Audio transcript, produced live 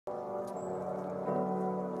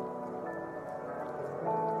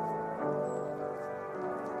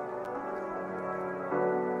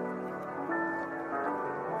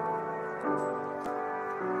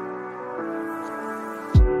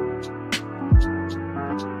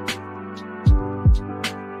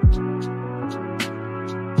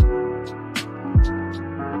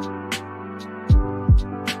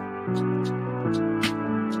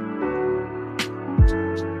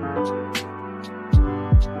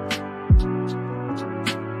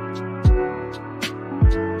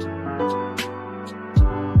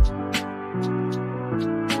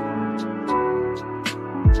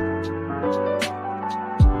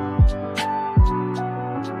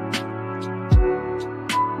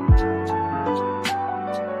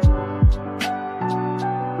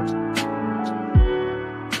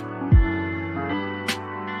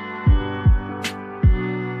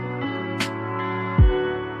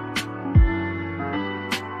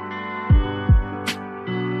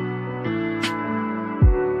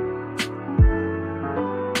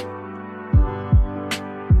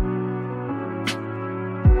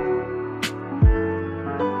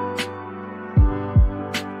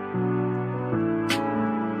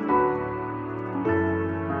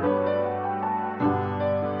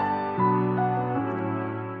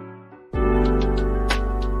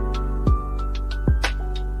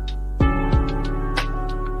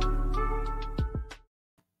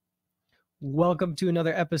Welcome to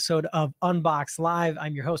another episode of Unbox Live.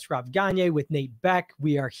 I'm your host, Rob Gagner, with Nate Beck.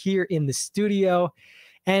 We are here in the studio.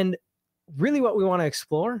 And really what we want to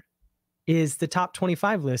explore is the top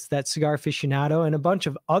 25 list that Cigar Aficionado and a bunch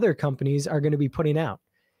of other companies are going to be putting out.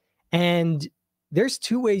 And there's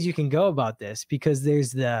two ways you can go about this, because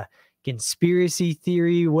there's the conspiracy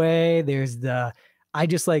theory way. There's the, I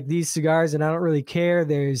just like these cigars and I don't really care.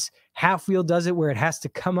 There's Half Wheel does it where it has to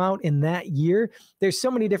come out in that year. There's so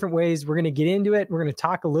many different ways. We're going to get into it. We're going to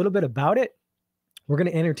talk a little bit about it. We're going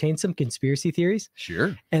to entertain some conspiracy theories.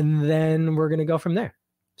 Sure. And then we're going to go from there.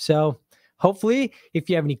 So hopefully, if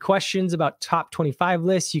you have any questions about top 25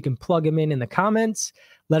 lists, you can plug them in the comments.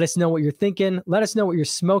 Let us know what you're thinking. Let us know what you're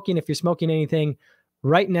smoking, if you're smoking anything.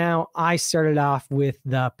 Right now, I started off with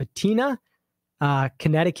the Patina,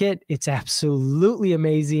 Connecticut. It's absolutely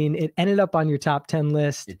amazing. It ended up on your top 10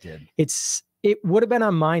 list. It did. It would have been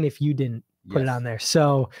on mine if you didn't put it on there.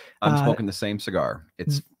 So I'm smoking the same cigar.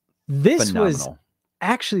 It's this phenomenal. Was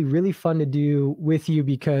actually really fun to do with you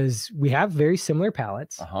because we have very similar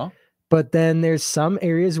palates. But then there's some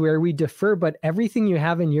areas where we differ, but everything you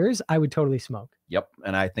have in yours, I would totally smoke. Yep.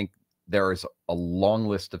 And I think there is a long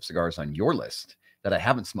list of cigars on your list that I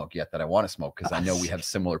haven't smoked yet that I want to smoke because I know we have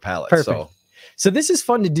similar palates. Perfect. So this is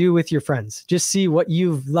fun to do with your friends. Just see what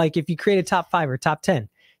you've, like, if you create a top 5 or top 10,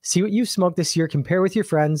 see what you've smoked this year, compare with your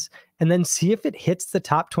friends, and then see if it hits the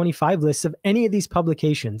top 25 lists of any of these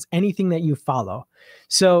publications, anything that you follow.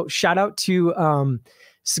 So shout out to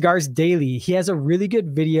Cigars Daily. He has a really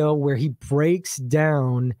good video where he breaks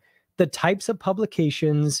down the types of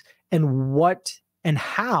publications and what and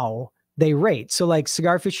how they rate. So like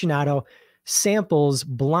Cigar Aficionado samples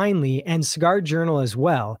blindly, and Cigar Journal as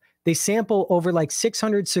well. They sample over like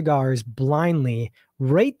 600 cigars blindly,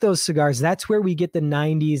 rate those cigars. That's where we get the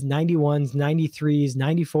 90s, 91s, 93s,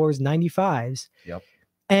 94s, 95s. Yep.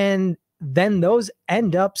 And then those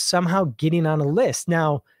end up somehow getting on a list.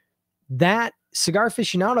 Now, that Cigar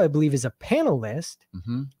Aficionado, I believe, is a panel list,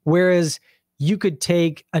 whereas you could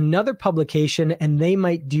take another publication and they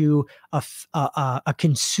might do a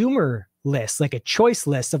consumer list, like a choice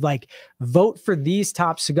list of like, vote for these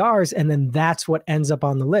top cigars, and then that's what ends up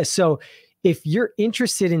on the list. So if you're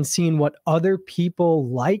interested in seeing what other people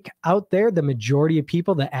like out there, the majority of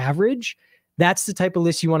people, the average, that's the type of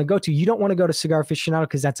list you want to go to. You don't want to go to Cigar Aficionado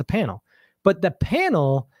because that's a panel, but the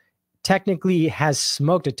panel technically has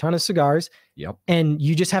smoked a ton of cigars. Yep. And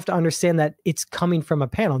you just have to understand that it's coming from a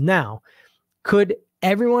panel. Now, could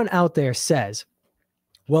everyone out there says,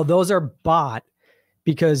 well, those are bought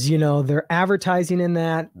because, you know, they're advertising in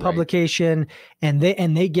that publication, and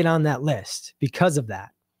they get on that list because of that.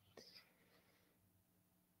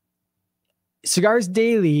 Cigars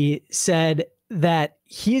Daily said that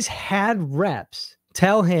he's had reps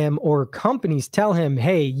tell him, or companies tell him,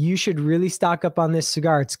 hey, you should really stock up on this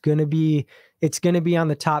cigar. It's going to be on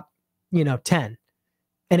the top, 10.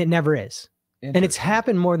 And it never is. And it's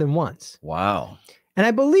happened more than once. Wow. And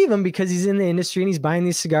I believe him because he's in the industry and he's buying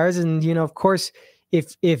these cigars. And, of course,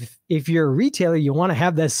 if you're a retailer, you want to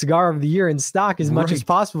have that cigar of the year in stock as much as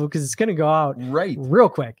possible because it's going to go out real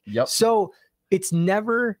quick. Yep. So it's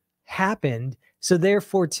never happened. So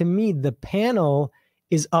therefore, to me, the panel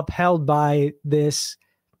is upheld by this.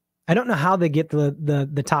 I don't know how they get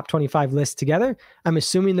the top 25 list together. I'm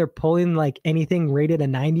assuming they're pulling like anything rated a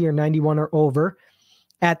 90 or 91 or over.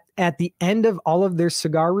 At the end of all of their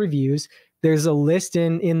cigar reviews, there's a list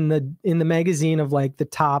in the magazine of like the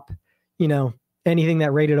top, anything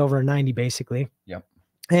that rated over a 90, basically. Yep.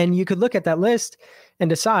 And you could look at that list and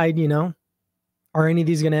decide, are any of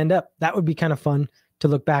these going to end up? That would be kind of fun to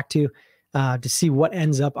look back to see what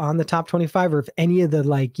ends up on the top 25, or if any of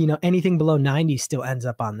the anything below 90 still ends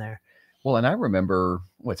up on there. Well, and I remember,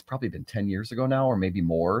 it's probably been 10 years ago now, or maybe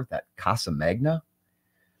more, that Casa Magna,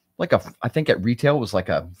 I think at retail was like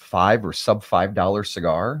a $5 or sub $5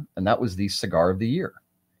 cigar. And that was the cigar of the year.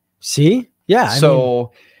 See? Yeah.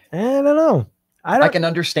 So I don't know. I can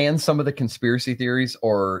understand some of the conspiracy theories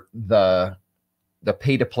or the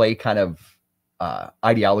pay to play kind of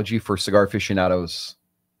ideology for Cigar Aficionado's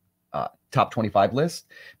top 25 list.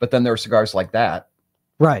 But then there are cigars like that.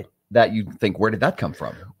 Right. That you think, where did that come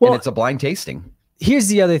from? Well, and it's a blind tasting. Here's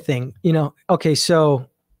the other thing, okay, so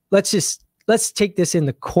let's take this in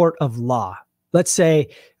the court of law. Let's say,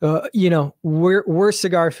 we're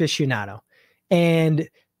Cigar Aficionado, and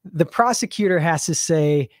the prosecutor has to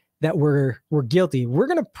say that we're guilty. We're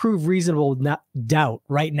going to prove reasonable doubt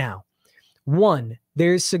right now. One,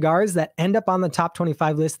 there's cigars that end up on the top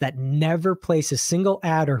 25 list that never place a single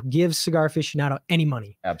ad or give Cigar Aficionado any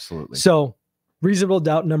money. Absolutely. So reasonable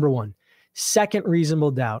doubt, number one. Second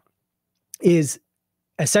reasonable doubt is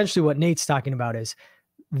essentially what Nate's talking about is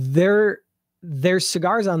there's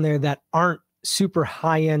cigars on there that aren't super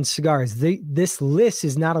high-end cigars. This list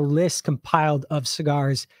is not a list compiled of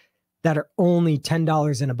cigars that are only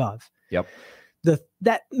 $10 and above. Yep.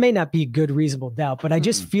 That may not be a good reasonable doubt, but I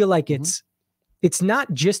just feel like it's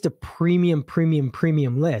not just a premium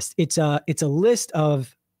list. It's a list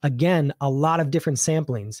of, again, a lot of different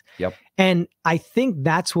samplings. Yep. And I think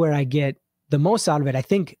that's where I get the most out of it. I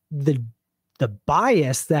think the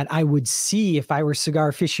bias that I would see if I were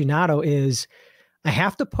Cigar Aficionado is I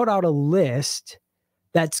have to put out a list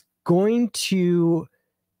that's going to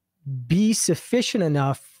be sufficient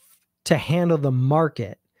enough to handle the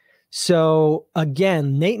market. So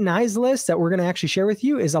again, Nate and I's list that we're going to actually share with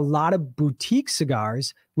you is a lot of boutique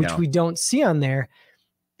cigars, which we don't see on there.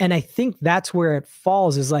 And I think that's where it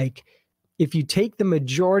falls, is like, if you take the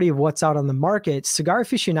majority of what's out on the market, Cigar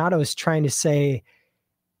Aficionado is trying to say,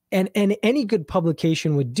 and any good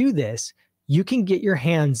publication would do this, you can get your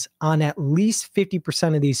hands on at least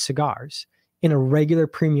 50% of these cigars in a regular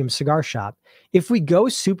premium cigar shop. If we go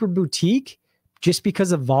super boutique, just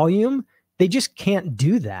because of volume, they just can't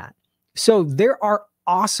do that. So there are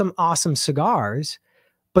awesome cigars,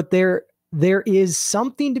 but there is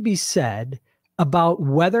something to be said about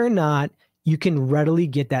whether or not you can readily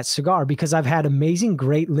get that cigar, because I've had amazing,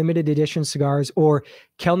 great limited edition cigars, or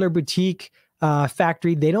Kellner Boutique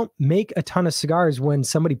Factory. They don't make a ton of cigars when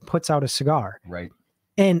somebody puts out a cigar. Right.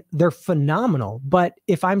 And they're phenomenal. But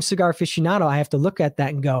if I'm Cigar Aficionado, I have to look at that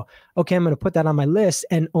and go, okay, I'm going to put that on my list,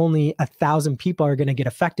 and only 1,000 people are going to get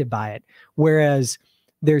affected by it. Whereas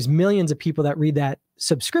there's millions of people that read that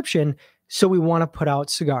subscription. So we want to put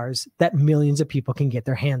out cigars that millions of people can get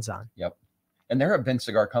their hands on. Yep. And there have been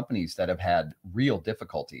cigar companies that have had real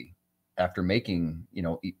difficulty after making,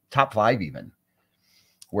 top 5 even,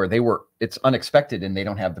 where it's unexpected and they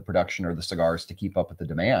don't have the production or the cigars to keep up with the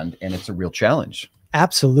demand. And it's a real challenge.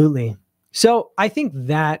 Absolutely. So I think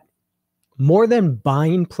that more than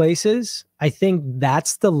buying places, I think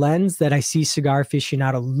that's the lens that I see Cigar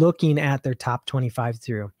Aficionado looking at their top 25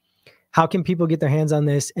 through. How can people get their hands on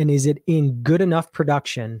this? And is it in good enough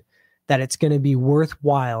production that it's going to be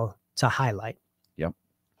worthwhile to highlight? Yep.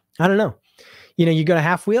 I don't know. You go to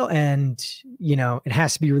Half Wheel and, it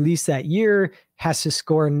has to be released that year, has to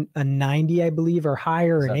score a 90, I believe, or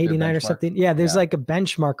higher, or an 89 or something. Yeah, there's like a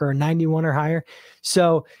benchmark, or a 91 or higher.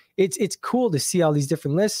 So it's cool to see all these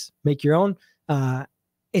different lists, make your own.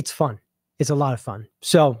 It's fun. It's a lot of fun.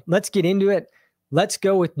 So let's get into it. Let's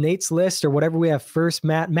go with Nate's list, or whatever we have first.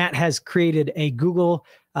 Matt has created a Google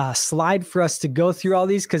slide for us to go through all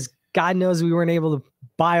these, because God knows we weren't able to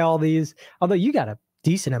buy all these, although you got a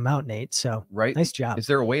decent amount, Nate. So nice job. Is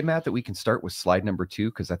there a way, Matt, that we can start with slide number 2?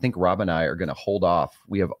 Because I think Rob and I are going to hold off.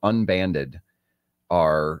 We have unbanded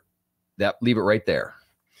leave it right there.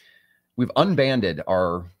 We've unbanded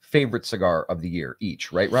our favorite cigar of the year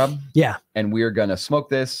each, right, Rob? Yeah. And we're going to smoke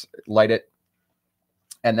this, light it,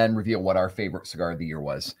 and then reveal what our favorite cigar of the year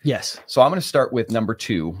was. Yes. So I'm going to start with number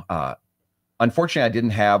 2. Unfortunately, I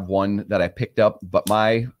didn't have one that I picked up, but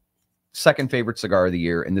my second favorite cigar of the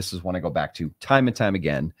year, and this is one I go back to time and time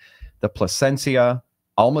again, the Plasencia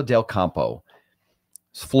Alma del Campo.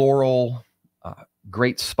 It's floral,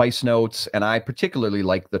 great spice notes, and I particularly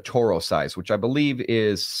like the Toro size, which I believe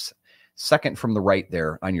is second from the right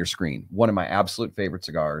there on your screen. One of my absolute favorite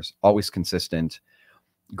cigars, always consistent,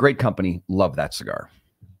 great company, love that cigar.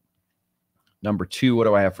 Number 2, what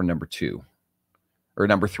do I have for number 2? Or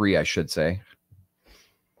number 3, I should say. I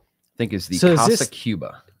think is the Casa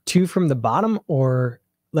Cuba. 2 from the bottom, or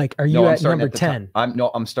like, are you at number 10?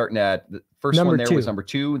 I'm starting at the first number one there 2. Was number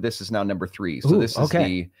 2. This is now number 3. So this is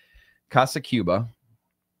the Casa Cuba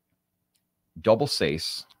Double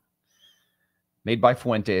Seis, made by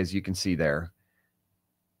Fuente, as you can see there.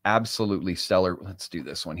 Absolutely stellar. Let's do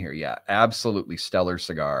this one here. Yeah, absolutely stellar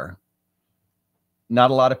cigar. Not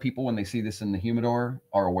a lot of people, when they see this in the humidor,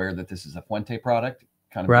 are aware that this is a Fuente product.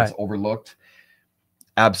 Kind of gets overlooked.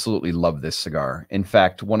 Absolutely love this cigar. In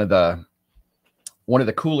fact, one of the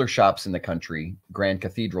cooler shops in the country, Grand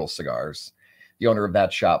Cathedral Cigars, the owner of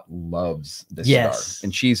that shop loves this cigar,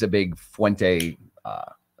 and she's a big Fuente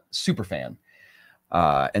super fan.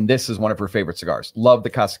 And this is one of her favorite cigars. Love the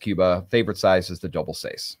Casa Cuba. Favorite size is the Double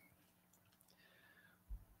Seis.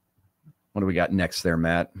 What do we got next there,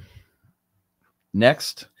 Matt?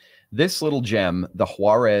 Next, this little gem, the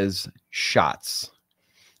Juarez Shots.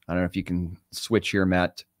 I don't know if you can switch here,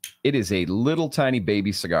 Matt. It is a little tiny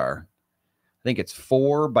baby cigar. I think it's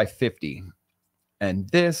 4 by 50. And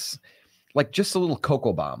this, like just a little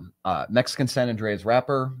cocoa bomb. Mexican San Andreas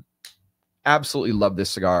wrapper. Absolutely love this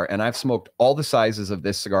cigar. And I've smoked all the sizes of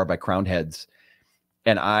this cigar by Crowned Heads.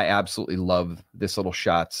 And I absolutely love this little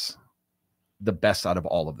shot's the best out of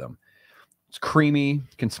all of them. It's creamy,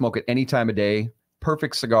 can smoke at any time of day.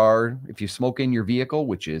 Perfect cigar if you smoke in your vehicle,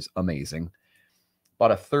 which is amazing.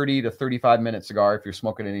 About a 30 to 35-minute cigar if you're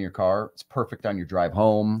smoking it in your car. It's perfect on your drive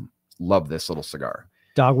home. Love this little cigar.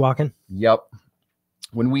 Dog walking? Yep.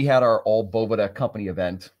 When we had our all Boveda company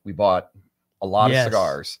event, we bought a lot of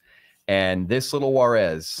cigars. And this little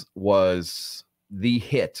Juarez was the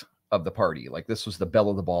hit of the party. Like, this was the belle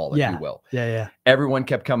of the ball, if you will. Yeah. Everyone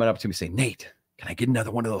kept coming up to me saying, Nate, can I get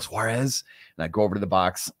another one of those Juarez? And I go over to the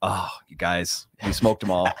box. Oh, you guys, we smoked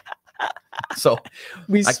them all. So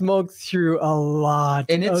we smoked through a lot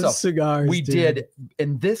of cigars. We did.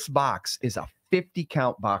 And this box is a 50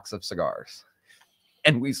 count box of cigars.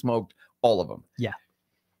 And we smoked all of them. Yeah.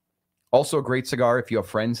 Also a great cigar if you have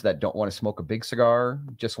friends that don't want to smoke a big cigar,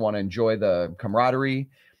 just want to enjoy the camaraderie.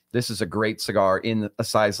 This is a great cigar in a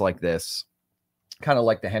size like this, kind of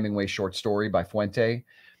like the Hemingway short story by Fuente.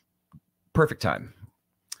 Perfect time.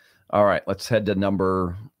 All right, let's head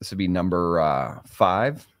to this would be number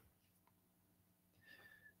 5.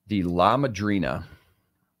 The La Madrina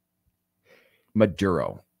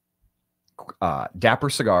Maduro. Dapper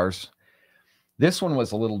Cigars. This one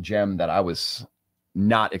was a little gem that I was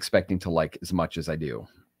not expecting to like as much as I do.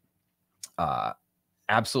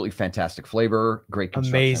 Absolutely fantastic flavor, great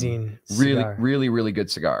construction. Amazing cigar. Really good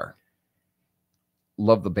cigar.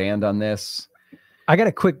 Love the band on this. I got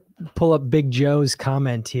a quick pull up Big Joe's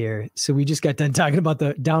comment here. So we just got done talking about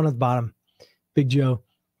the down at the bottom. Big Joe.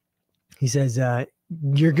 He says,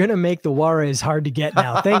 you're going to make the Juarez hard to get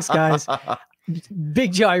now. Thanks, guys.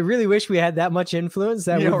 Big Joe, I really wish we had that much influence.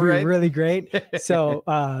 That would be really great. So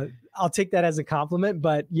I'll take that as a compliment,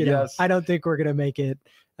 but you know, I don't think we're going to make it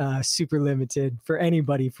super limited for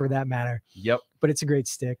anybody for that matter. Yep. But it's a great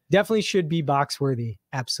stick. Definitely should be box worthy.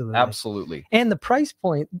 Absolutely. Absolutely. And the price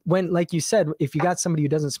point, when, like you said, if you got somebody who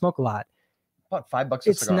doesn't smoke a lot, about $5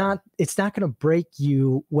 a cigar. It's not going to break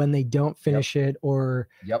you when they don't finish it, or,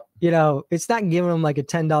 you know, it's not giving them like a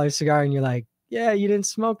 $10 cigar and you're like, yeah, you didn't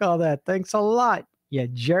smoke all that. Thanks a lot, you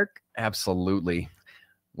jerk. Absolutely.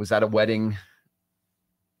 Was at a wedding.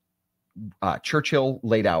 Churchill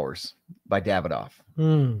Late Hours by Davidoff.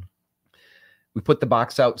 We put the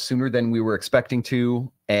box out sooner than we were expecting to,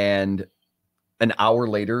 and an hour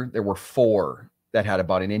later there were 4 that had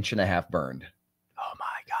about 1.5 inches burned. Oh my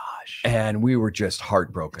gosh. And we were just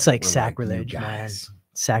heartbroken. It's like sacrilege, man.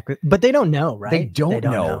 But they don't know, right? They don't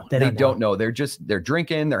know. They don't know. They're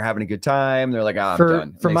drinking, they're having a good time. They're like, I'm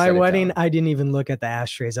done. For my wedding, I didn't even look at the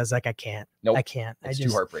ashtrays. I was like, I can't. Nope. I can't. It's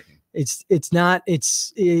too heartbreaking.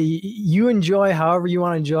 You enjoy however you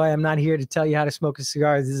want to enjoy. I'm not here to tell you how to smoke a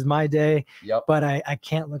cigar. This is my day. Yep. But I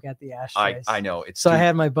can't look at the ashtrays. I know. I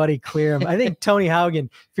had my buddy clear them. I think Tony Haugen,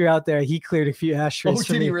 if you're out there, he cleared a few ashtrays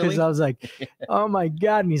for me because I was like, oh my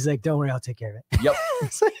God. And he's like, don't worry, I'll take care of it. Yep.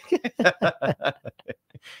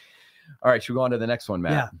 All right, should we go on to the next one,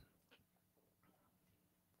 Matt?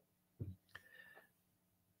 Yeah.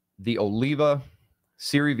 The Oliva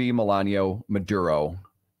Serie V Melanio Maduro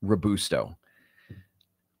Robusto.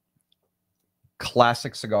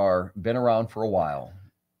 Classic cigar, been around for a while.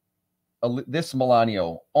 This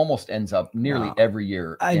Melanio almost ends up nearly every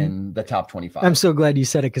year in the top 25. I'm so glad you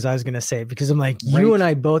said it because I was going to say it, because I'm like, you and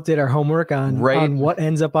I both did our homework on what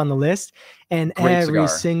ends up on the list. And every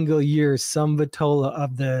single year, some Vitola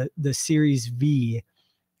of the Series V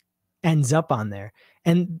ends up on there.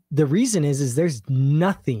 And the reason is there's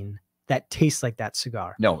nothing that tastes like that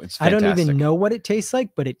cigar. No, it's fantastic. I don't even know what it tastes like,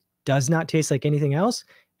 but it does not taste like anything else.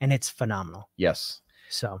 And it's phenomenal. Yes.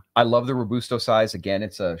 So I love the Robusto size. Again,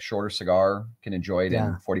 it's a shorter cigar. Can enjoy it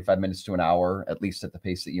in 45 minutes to an hour, at least at the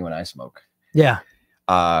pace that you and I smoke. Yeah.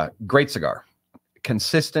 Great cigar.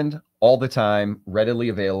 Consistent all the time, readily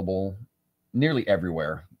available, nearly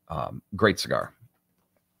everywhere. Great cigar.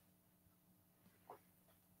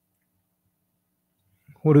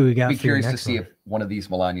 What do we got? Be curious to see if one of these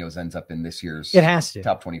Melanios ends up in this year's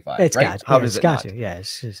top 25. It's got to. How does it got to? Yeah,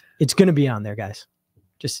 it's going to be on there, guys.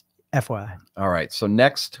 Just FYI. All right. So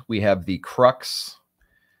next we have the Crux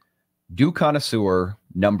Du Connoisseur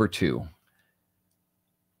 #2.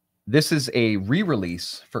 This is a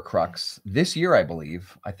re-release for Crux this year, I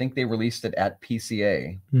believe. I think they released it at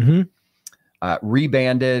PCA.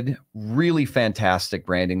 Rebanded, really fantastic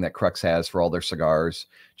branding that Crux has for all their cigars.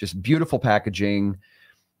 Just beautiful packaging.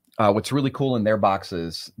 What's really cool in their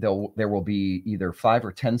boxes, there will be either 5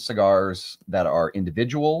 or 10 cigars that are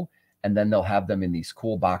individual, and then they'll have them in these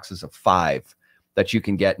cool boxes of 5 that you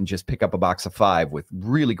can get and just pick up a box of 5 with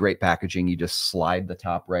really great packaging. You just slide the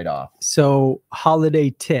top right off. So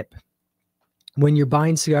holiday tip, when you're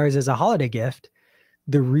buying cigars as a holiday gift,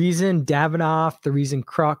 the reason Davidoff, the reason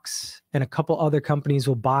Crux, and a couple other companies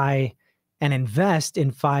will buy and invest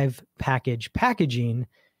in 5-package packaging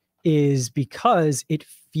is because it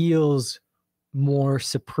feels more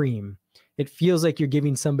supreme. It feels like you're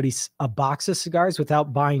giving somebody a box of cigars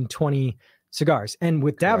without buying 20 cigars. And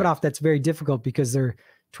with Davidoff, that's very difficult because they're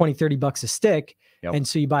 20, 30 bucks a stick. Yep. And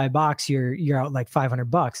so you buy a box, you're out like 500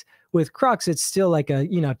 bucks. With Crux, it's still like a,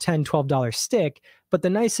 $10, $12 stick. But the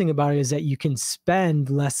nice thing about it is that you can spend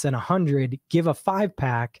less than 100, give a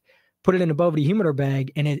 5-pack, put it in a Boveda humidor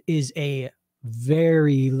bag, and it is a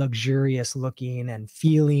very luxurious looking and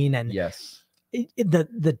feeling. And yes,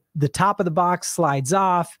 the top of the box slides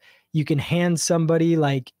off. You can hand somebody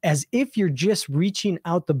like as if you're just reaching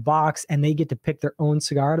out the box and they get to pick their own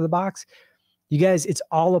cigar out of the box. You guys, it's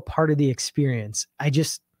all a part of the experience.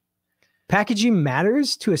 Packaging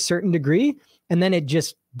matters to a certain degree, and then it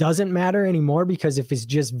just doesn't matter anymore because if it's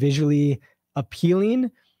just visually appealing,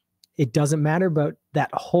 it doesn't matter. But that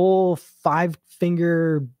whole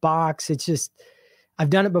 5-finger box, it's just, I've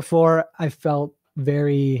done it before. I felt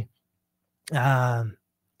very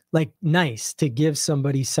nice to give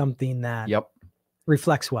somebody something that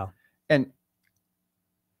reflects well. And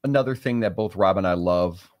another thing that both Rob and I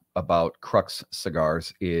love about Crux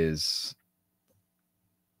Cigars is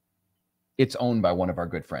it's owned by one of our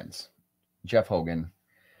good friends, Jeff Hogan,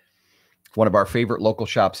 one of our favorite local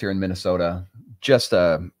shops here in Minnesota. Just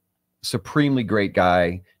a supremely great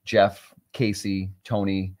guy. Jeff, Casey,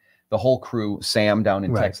 Tony, the whole crew, Sam down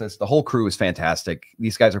in Texas. The whole crew is fantastic.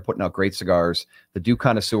 These guys are putting out great cigars. The Duke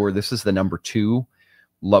Connoisseur, this is the number 2.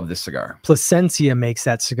 Love this cigar. Plasencia makes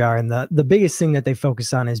that cigar. And the biggest thing that they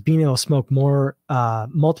focus on is being able to smoke more,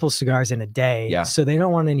 multiple cigars in a day. Yeah. So they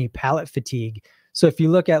don't want any palate fatigue. So if you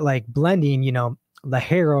look at like blending,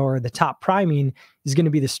 Ligero or the top priming is going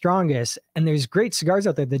to be the strongest. And there's great cigars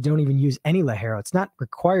out there that don't even use any Ligero. It's not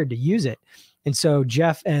required to use it. And so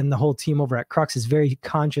Jeff and the whole team over at Crux is very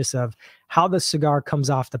conscious of how the cigar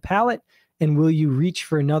comes off the palate. And will you reach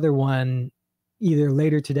for another one either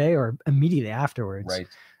later today or immediately afterwards? Right.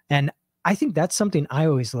 And I think that's something I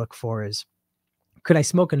always look for is, could I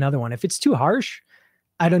smoke another one? If it's too harsh,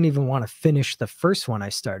 I don't even want to finish the first one I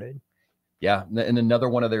started. Yeah. And another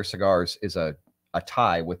one of their cigars is a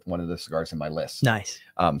tie with one of the cigars in my list. Nice.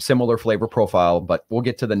 Similar flavor profile, but we'll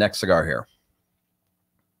get to the next cigar here.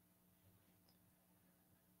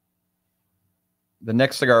 The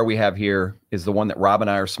next cigar we have here is the one that Rob and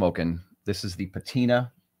I are smoking. This is the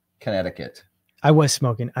Patina, Connecticut. I was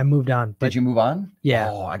smoking. I moved on. Did you move on?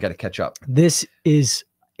 Yeah. Oh, I got to catch up. This is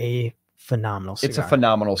a phenomenal cigar. It's a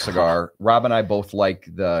phenomenal cigar. Rob and I both like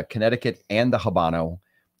the Connecticut and the Habano.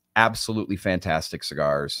 Absolutely fantastic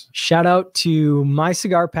cigars. Shout out to my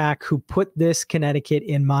cigar pack who put this Connecticut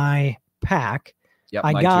in my pack. Yep,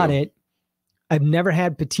 I got it. I've never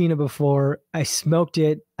had Patina before. I smoked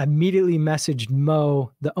it. Immediately messaged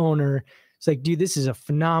Mo, the owner. It's like, dude, this is a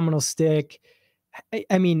phenomenal stick.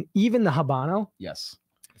 I mean, even the Habano, yes,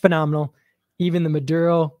 phenomenal. Even the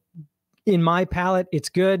Maduro, in my palate, it's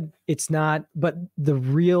good. It's not, but the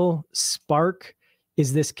real spark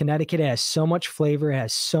is this Connecticut. It has so much flavor. It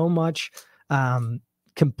has so much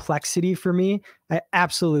complexity for me. I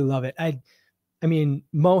absolutely love it. I mean,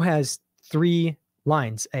 Mo has 3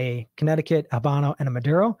 lines, a Connecticut, Habano, and a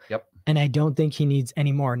Maduro. Yep. And I don't think he needs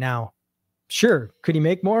any more now. Sure. Could he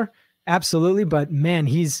make more? Absolutely. But man,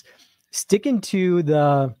 he's sticking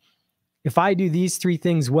to if I do these 3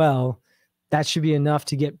 things well, that should be enough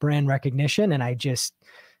to get brand recognition. And I just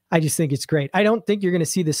think it's great. I don't think you're going to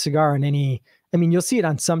see this cigar in any, you'll see it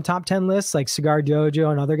on some top 10 lists like Cigar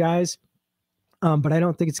Dojo and other guys. But I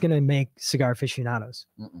don't think it's going to make Cigar Aficionados.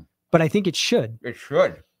 But I think it should. It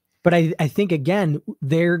should. But I think, again,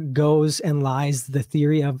 there goes and lies the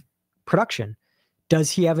theory of production.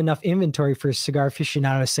 Does he have enough inventory for Cigar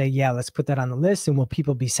Aficionado to say, yeah, let's put that on the list, and will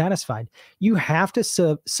people be satisfied? You have to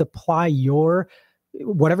supply your,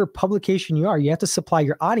 whatever publication you are, you have to supply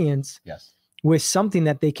your audience with something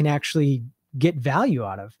that they can actually get value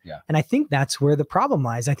out of. Yeah. And I think that's where the problem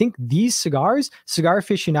lies. I think these cigars, Cigar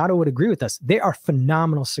Aficionado would agree with us. They are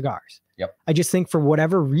phenomenal cigars. Yep. I just think for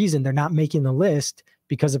whatever reason, they're not making the list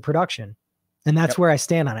because of production. And that's where I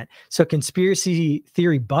stand on it. So conspiracy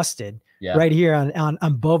theory busted right here on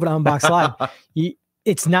Boveda Unbox Live.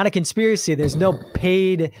 It's not a conspiracy. There's no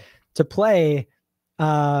paid to play.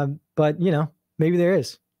 But maybe there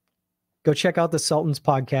is. Go check out the Sultans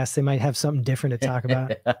podcast. They might have something different to talk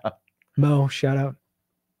about. Mo, shout out.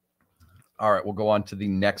 All right, we'll go on to the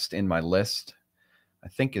next in my list. I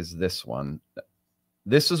think is this one.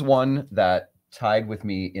 This is one that tied with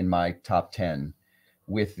me in my top 10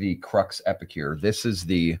 with the Crux Epicure. This is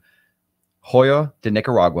the Joya de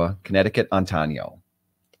Nicaragua, Connecticut Antaño.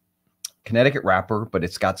 Connecticut wrapper, but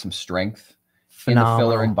it's got some strength in the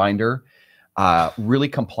filler and binder. Really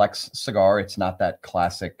complex cigar. It's not that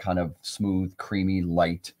classic kind of smooth, creamy,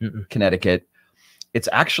 light Connecticut. It's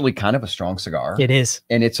actually kind of a strong cigar. It is.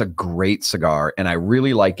 And it's a great cigar. And I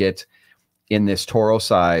really like it in this Toro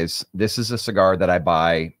size. This is a cigar that I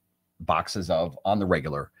buy boxes of on the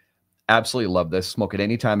regular. Absolutely love this. Smoke it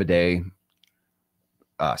any time of day.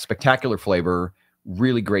 Spectacular flavor.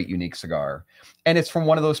 Really great, unique cigar. And it's from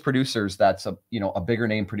one of those producers that's a bigger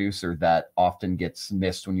name producer that often gets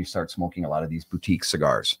missed when you start smoking a lot of these boutique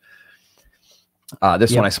cigars.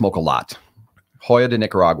 This one I smoke a lot. Joya de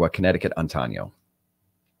Nicaragua, Connecticut Antaño.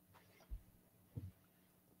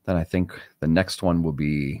 Then I think the next one will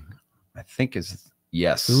be,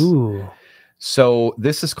 yes. Ooh. So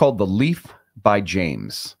this is called The Leaf by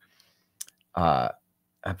James.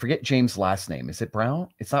 I forget James' last name. Is it Brown?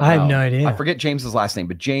 It's not Brown. I have no idea. I forget James's last name,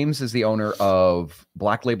 but James is the owner of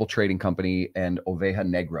Black Label Trading Company and Oveja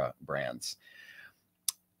Negra brands.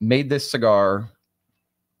 Made this cigar,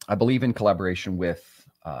 I believe, in collaboration with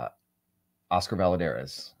Oscar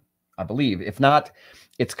Valladares. I believe. If not,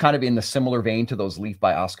 it's kind of in the similar vein to those Leaf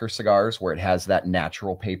by Oscar cigars where it has that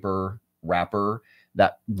natural paper wrapper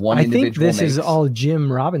that one individual makes. I think this is all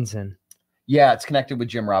Jim Robinson. Yeah, it's connected with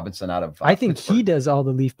Jim Robinson out of I think Pittsburgh. he does all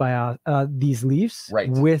the Leaf by these leaves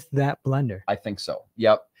with that blender. I think so.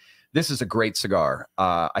 Yep. This is a great cigar.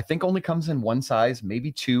 I think only comes in one size,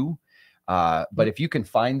 maybe two. But if you can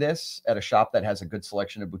find this at a shop that has a good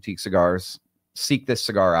selection of boutique cigars, seek this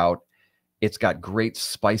cigar out. It's got great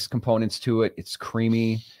spice components to it. It's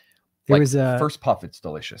creamy. There was a first puff. It's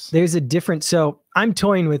delicious. There's a different. So I'm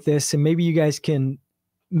toying with this, and maybe you guys can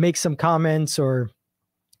make some comments or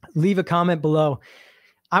leave a comment below.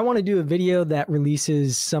 I want to do a video that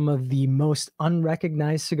releases some of the most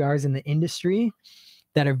unrecognized cigars in the industry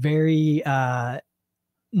that are very,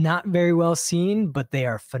 not very well seen, but they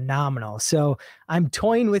are phenomenal. So I'm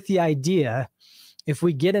toying with the idea. If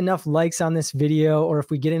we get enough likes on this video, or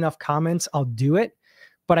if we get enough comments, I'll do it.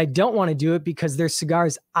 But I don't want to do it because there's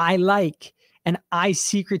cigars I like and I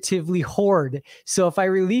secretively hoard. So if I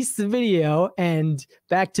release the video, and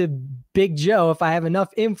back to Big Joe, if I have enough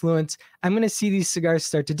influence, I'm going to see these cigars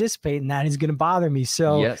start to dissipate, and that is going to bother me.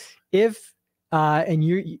 So if, and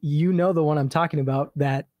you know the one I'm talking about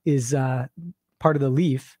that is part of the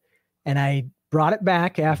Leaf, and I brought it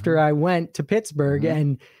back after I went to Pittsburgh,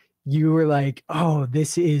 and you were like, oh,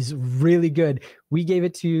 this is really good. We gave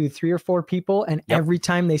it to 3 or 4 people, and every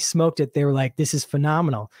time they smoked it, they were like, this is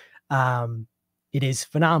phenomenal. It is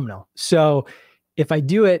phenomenal. So if I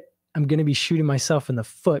do it, I'm going to be shooting myself in the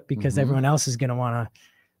foot because everyone else is going to want to,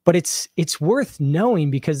 but it's worth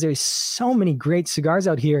knowing because there's so many great cigars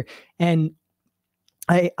out here. And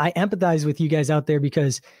I empathize with you guys out there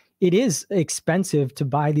because it is expensive to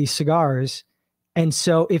buy these cigars. And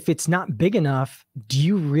so if it's not big enough, do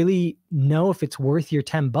you really know if it's worth your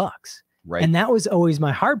 $10? Right. And that was always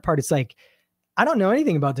my hard part. It's like, I don't know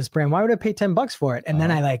anything about this brand. Why would I pay $10 for it? And then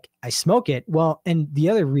I smoke it. Well, and the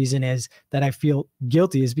other reason is that I feel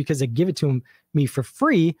guilty is because I give it to me for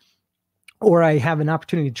free, or I have an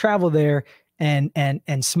opportunity to travel there and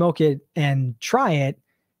smoke it and try it.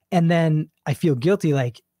 And then I feel guilty.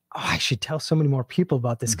 Like, oh, I should tell so many more people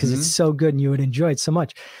about this because it's so good and you would enjoy it so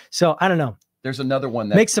much. So I don't know. There's another one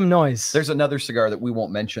that makes some noise. There's another cigar that we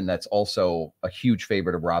won't mention that's also a huge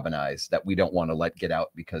favorite of Rob and I's that we don't want to let get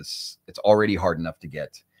out because it's already hard enough to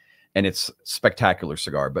get. And it's a spectacular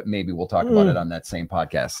cigar, but maybe we'll talk about it on that same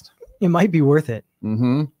podcast. It might be worth it.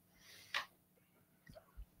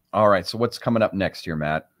 All right. So what's coming up next here,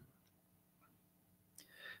 Matt? I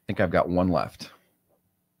think I've got one left.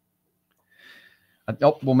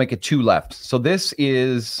 Nope, we'll make it 2 left. So this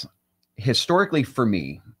is historically for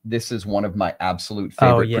me, this is one of my absolute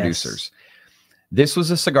favorite producers. This was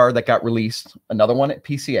a cigar that got released, another one at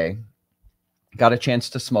PCA. Got a chance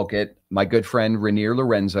to smoke it. My good friend Rainier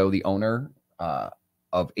Lorenzo, the owner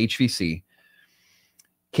of HVC,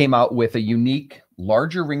 came out with a unique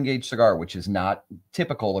larger ring gauge cigar, which is not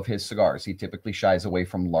typical of his cigars. He typically shies away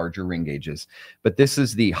from larger ring gauges. But this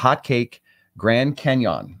is the Hot Cake Grand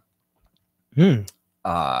Canyon.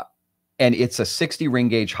 And it's a 60 ring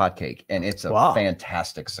gauge hot cake, and it's a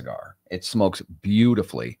fantastic cigar. It smokes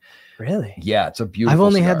beautifully. Really? Yeah, it's a beautiful I've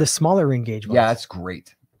only cigar. had the smaller ring gauge ones. Yeah, it's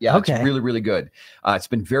great. Yeah, it's really, really good. It's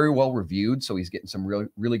been very well reviewed, so he's getting some really,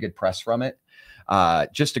 really good press from it.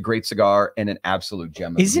 Just a great cigar and an absolute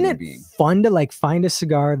gem. Isn't it fun to like find a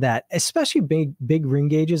cigar that, especially big ring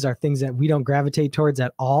gauges, are things that we don't gravitate towards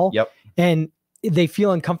at all. Yep. And they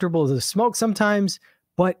feel uncomfortable to smoke sometimes,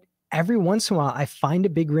 but every once in a while, I find a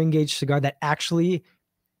big ring gauge cigar that actually,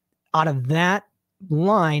 out of that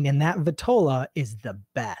line and that Vitola, is the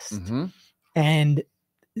best. Mm-hmm. And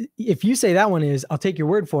if you say that one is, I'll take your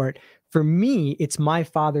word for it. For me, it's my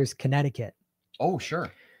father's Connecticut. Oh,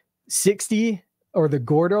 sure. 60, or the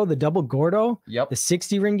Gordo, the double Gordo. Yep. The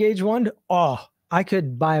 60 ring gauge one. Oh, I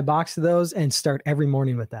could buy a box of those and start every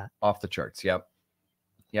morning with that. Off the charts. Yep.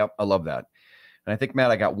 Yep. I love that. And I think,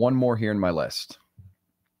 Matt, I got one more here in my list.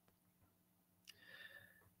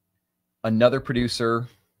 Another producer,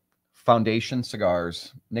 Foundation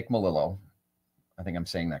Cigars, Nick Melillo. I think I'm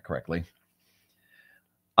saying that correctly.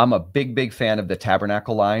 I'm a big fan of the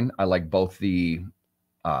Tabernacle line. I like both the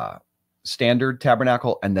standard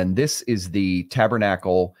Tabernacle, and then this is the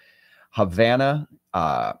Tabernacle Havana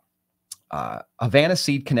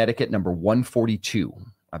Seed Connecticut number 142.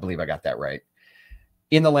 I believe I got that right.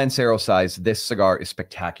 In the Lancero size, this cigar is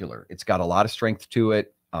spectacular. It's got a lot of strength to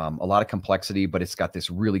it, a lot of complexity, but it's got this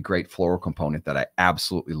really great floral component that I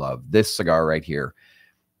absolutely love. This cigar right here.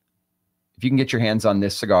 If you can get your hands on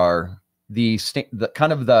this cigar, the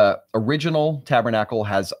kind of the original Tabernacle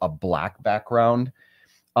has a black background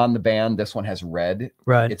on the band. This one has red.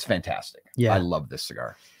 Right. It's fantastic. Yeah. I love this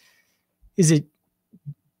cigar. Is it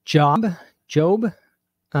Job? Yo,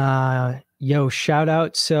 shout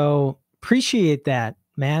out. So appreciate that,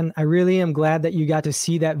 man. I really am glad that you got to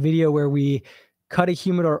see that video where we cut a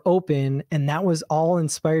humidor open, and that was all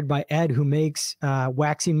inspired by Ed, who makes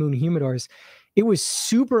Waxing Moon humidors. It was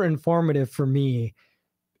super informative for me,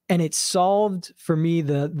 and it solved for me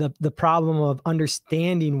the problem of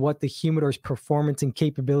understanding what the humidor's performance and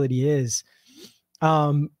capability is.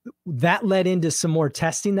 That led into some more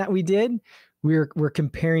testing that we did. We're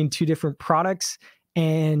comparing two different products,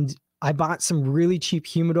 and I bought some really cheap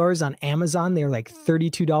humidors on Amazon. They're like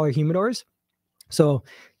 $32 humidors. So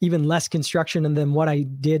even less construction than what I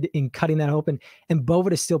did in cutting that open, and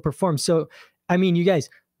Boveda still performs. So, I mean, you guys,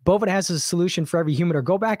 Boveda has a solution for every humidor.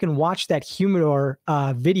 Go back and watch that humidor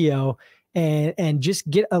video and just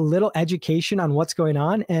get a little education on what's going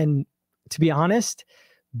on. And to be honest,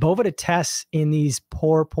 Boveda tests in these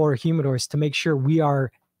poor humidors to make sure we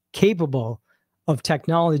are capable of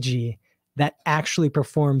technology that actually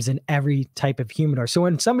performs in every type of humidor. So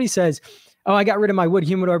when somebody says, oh, I got rid of my wood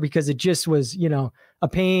humidor because it just was, a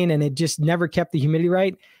pain and it just never kept the humidity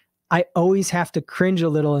right, I always have to cringe a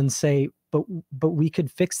little and say, but we could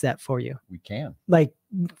fix that for you. We can. Like,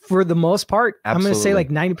 for the most part, Absolutely. I'm going to say like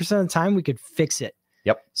 90% of the time we could fix it.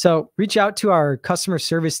 Yep. So reach out to our customer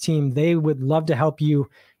service team. They would love to help you.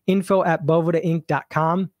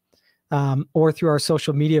 info@bovedainc.com, or through our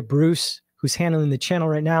social media. Bruce, who's handling the channel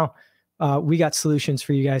right now. We got solutions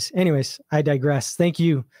for you guys. Anyways, I digress. Thank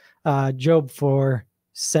you, Job, for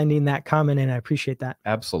sending that comment in. I appreciate that.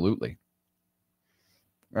 Absolutely.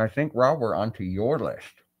 I think, Rob, we're on to your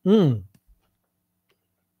list.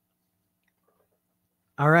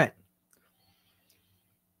 All right.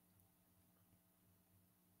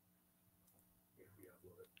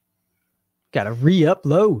 Got to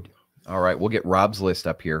re-upload. All right. We'll get Rob's list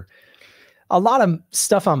up here. A lot of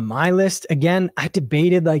stuff on my list. Again, I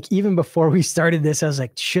debated, like, even before we started this, I was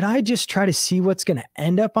like, should I just try to see what's going to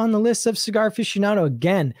end up on the list of Cigar Aficionado?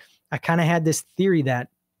 Again, I kind of had this theory that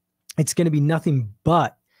it's going to be nothing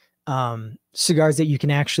but cigars that you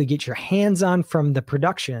can actually get your hands on from the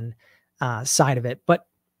production side of it. But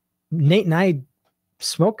Nate and I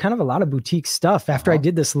smoked kind of a lot of boutique stuff. After I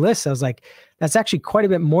did this list, I was like, that's actually quite a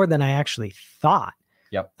bit more than I actually thought.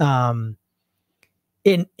 Yep. And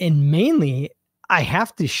mainly, I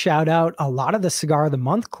have to shout out a lot of the Cigar of the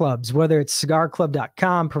Month clubs, whether it's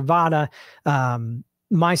cigarclub.com, Pravada,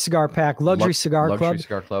 My Cigar Pack, Luxury Cigar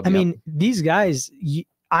Club. I mean, these guys,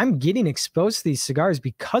 I'm getting exposed to these cigars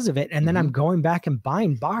because of it. And then I'm going back and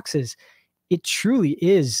buying boxes. It truly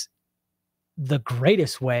is the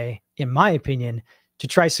greatest way, in my opinion, to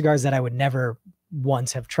try cigars that I would never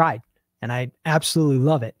once have tried. And I absolutely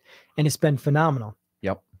love it. And it's been phenomenal.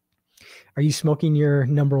 Yep. Are you smoking your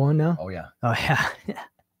number one now? Oh, yeah. Oh, yeah.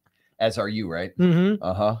 As are you, right? Mm-hmm.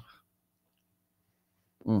 Uh-huh.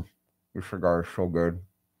 Your cigar is so good.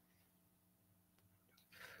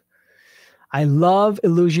 I love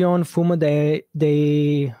Illusion Fumo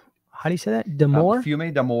de how do you say that? D'Amore?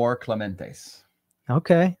 Fume d'Amore Clementes.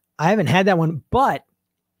 Okay. I haven't had that one, but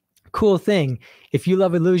cool thing. If you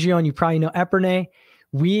love Illusion, you probably know Epernay.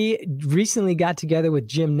 We recently got together with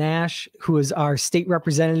Jim Nash, who is our state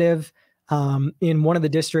representative in one of the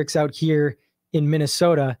districts out here in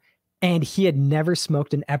Minnesota. And he had never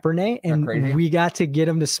smoked an Epernay, and we got to get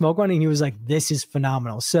him to smoke one. And he was like, this is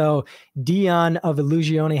phenomenal. So Dion of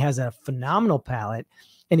Illusione has a phenomenal palate.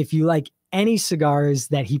 And if you like any cigars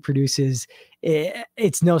that he produces,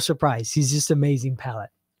 it's no surprise. He's just amazing palate.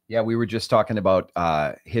 Yeah, we were just talking about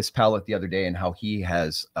his palate the other day and how he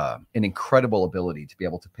has an incredible ability to be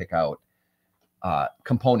able to pick out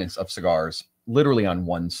components of cigars literally on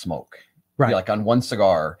one smoke. Right. Like on one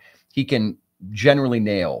cigar, he can generally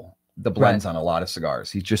nail the blends on a lot of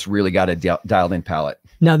cigars. He's just really got a dialed in palate.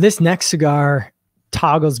 Now, this next cigar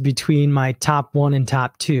toggles between my top 1 and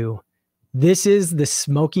top 2. This is the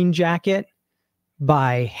Smoking Jacket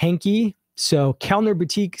by Henke. So Kellner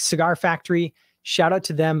Boutique Cigar Factory. Shout out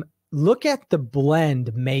to them. Look at the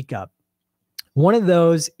blend makeup. One of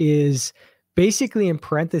those is basically in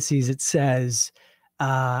parentheses, it says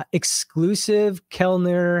exclusive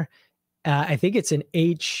Kellner. I think it's an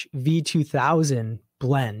HV2000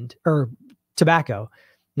 blend or tobacco,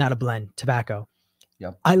 not a blend, tobacco.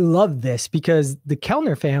 Yep. I love this because the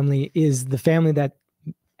Kellner family is the family that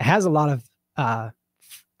has a lot of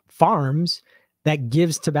farms that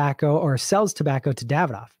gives tobacco or sells tobacco to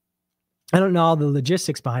Davidoff. I don't know all the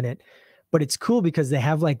logistics behind it, but it's cool because they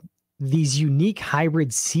have like these unique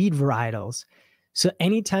hybrid seed varietals. So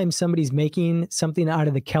anytime somebody's making something out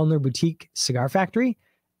of the Kellner Boutique Cigar Factory,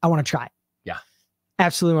 I want to try it. Yeah.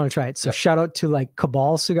 Absolutely want to try it. So shout out to like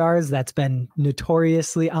Cabal Cigars. That's been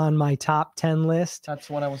notoriously on my top 10 list. That's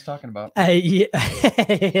what I was talking about. Yeah.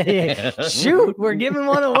 Shoot, we're giving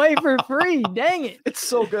one away for free. Dang it. It's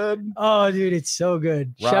so good. Oh, dude, it's so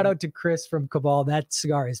good. Rob, shout out to Chris from Cabal. That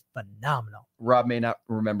cigar is phenomenal. Rob may not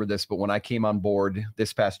remember this, but when I came on board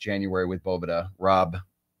this past January with Boveda, Rob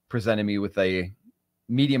presented me with a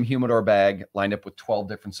medium humidor bag lined up with 12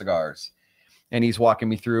 different cigars. And he's walking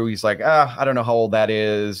me through. He's like, I don't know how old that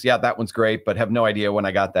is. Yeah, that one's great, but have no idea when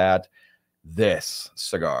I got that. This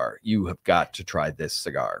cigar, you have got to try this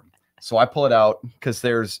cigar. So I pull it out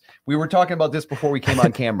because we were talking about this before we came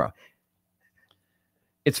on camera.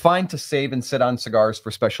 It's fine to save and sit on cigars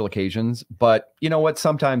for special occasions, but you know what?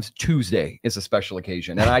 Sometimes Tuesday is a special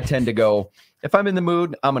occasion. And I tend to go, if I'm in the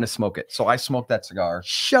mood, I'm going to smoke it. So I smoked that cigar.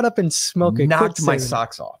 Shut up and smoke it. Knocked my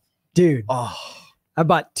socks off. Dude. Oh, I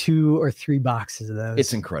bought 2 or 3 boxes of those.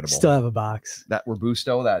 It's incredible. Still have a box. That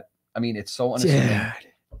Robusto, it's so unassuming.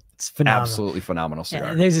 Dude, it's phenomenal. Absolutely phenomenal cigar.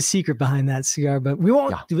 Yeah, there's a secret behind that cigar, but we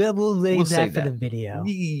won't be able to leave that for the video.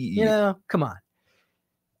 You know, come on.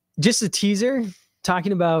 Just a teaser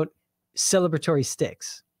talking about celebratory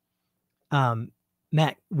sticks.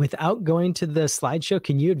 Matt, without going to the slideshow,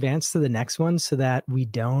 can you advance to the next one so that we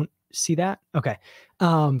don't see that? Okay.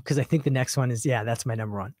 Because I think the next one is, that's my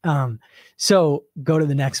number 1. So go to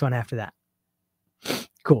the next one after that.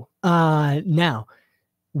 Cool. Now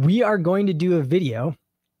we are going to do a video.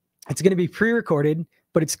 It's going to be pre-recorded,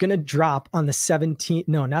 but it's going to drop on the 17th.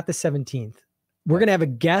 No, not the 17th. We're going to have a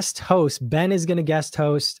guest host. Ben is going to guest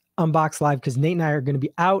host Unbox Live because Nate and I are going to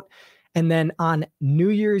be out. And then on New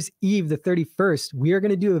Year's Eve, the 31st, we are going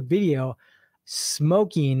to do a video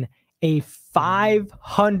smoking a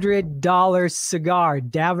 $500 cigar,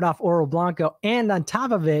 Davidoff Oro Blanco. And on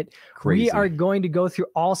top of it, we are going to go through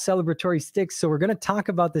all celebratory sticks. So we're going to talk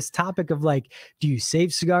about this topic of like, do you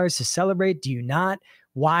save cigars to celebrate? Do you not?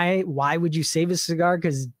 Why would you save a cigar?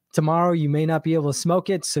 Because tomorrow you may not be able to smoke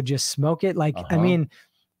it. So just smoke it. Like, I mean,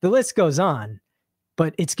 the list goes on,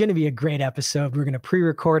 but it's going to be a great episode. We're going to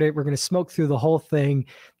pre-record it. We're going to smoke through the whole thing.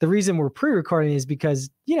 The reason we're pre-recording is because,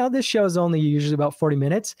 this show is only usually about 40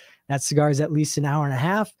 minutes. That cigar is at least an hour and a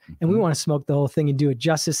half. And we want to smoke the whole thing and do it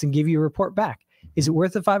justice and give you a report back. Is it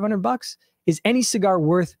worth the $500? Is any cigar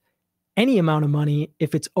worth any amount of money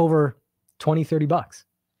if it's over 20, 30 bucks?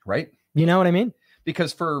 Right. You know what I mean?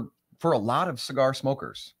 Because for a lot of cigar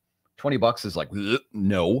smokers, $20 is like,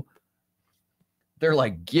 no. They're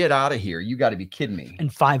like, get out of here. You got to be kidding me.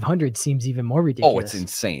 And 500 seems even more ridiculous. Oh, it's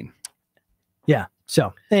insane. Yeah.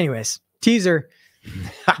 So anyways, teaser,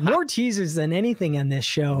 more teasers than anything on this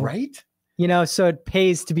show. Right. So it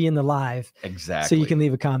pays to be in the live. Exactly. So you can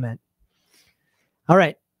leave a comment. All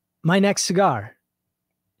right. My next cigar.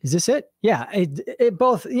 Is this it? Yeah. It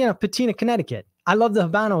both, Patina, Connecticut. I love the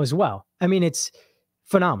Habano as well. I mean, it's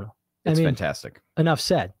phenomenal. It's fantastic. Enough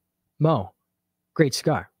said. Mo, great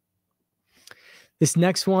cigar. This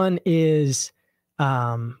next one is,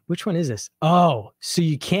 which one is this? Oh, so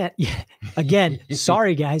you can't, again,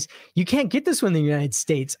 sorry guys, you can't get this one in the United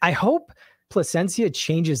States. I hope Plasencia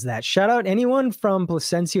changes that. Shout out anyone from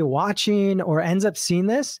Plasencia watching or ends up seeing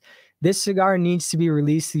this. This cigar needs to be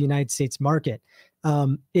released to the United States market.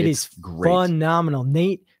 It is great. Phenomenal.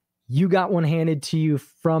 Nate, you got one handed to you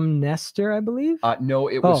from Nestor, I believe? No,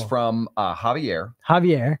 it was from Javier.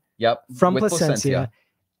 Javier. Yep. From Plasencia.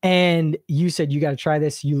 And you said, you got to try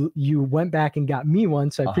this. You went back and got me one.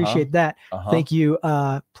 So I appreciate that. Thank you,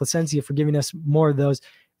 Placencia, for giving us more of those.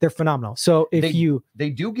 They're phenomenal. So if they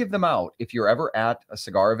do give them out, if you're ever at a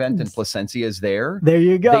cigar event and Placencia is there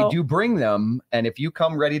you go. They do bring them. And if you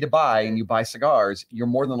come ready to buy and you buy cigars, you're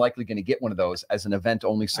more than likely going to get one of those as an event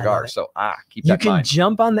only cigar. So keep that in mind. You can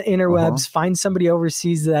jump on the interwebs, find somebody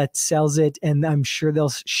overseas that sells it, and I'm sure they'll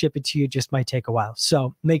ship it to you. It just might take a while.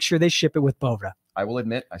 So make sure they ship it with Boveda. I will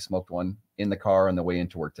admit, I smoked one in the car on the way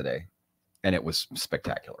into work today, and it was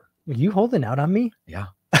spectacular. Are you holding out on me? Yeah.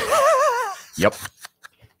 Yep.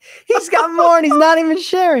 He's got more and he's not even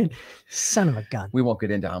sharing. Son of a gun. We won't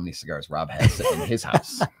get into how many cigars Rob has in his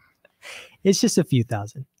house. It's just a few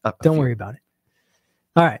thousand. Don't worry about it.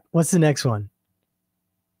 All right. What's the next one?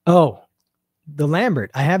 Oh, the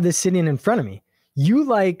Lambert. I have this sitting in front of me. You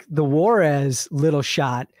like the Juarez little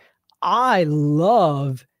shot. I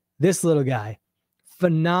love this little guy.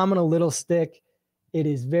 Phenomenal little stick. It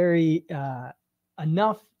is very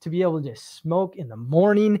enough to be able to just smoke in the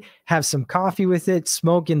morning, have some coffee with it,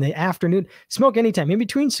 smoke in the afternoon, smoke anytime, in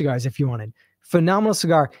between cigars if you wanted. Phenomenal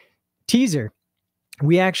cigar. Teaser.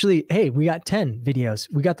 We actually, we got 10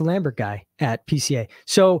 videos. We got the Lambert guy at PCA.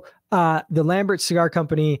 So the Lambert Cigar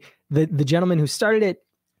Company, the gentleman who started it,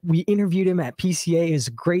 we interviewed him at PCA. Is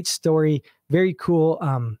a great story. Very cool.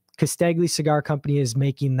 Castegli Cigar Company is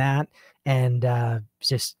making that, and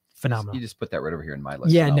just phenomenal. You just put that right over here in my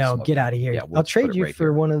list. Yeah, no, get out of here. Yeah, I'll trade you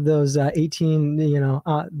for one of those 18,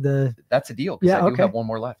 That's a deal. Yeah, I do have one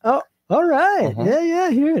more left. Oh, all right.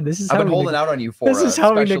 Yeah, here. This is I've been holding out on you for this is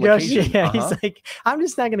how we negotiate. Occasion. Yeah, he's like, I'm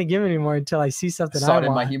just not going to give him anymore until I see something I saw want. it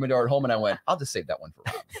in my humidor at home, and I went, I'll just save that one for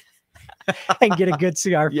Rob. And get a good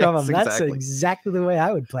cigar from him. That's exactly. exactly the way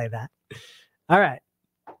I would play that. All right.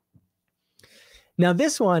 Now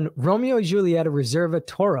this one, Romeo and Julieta Reserva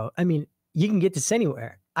Toro. I mean, you can get this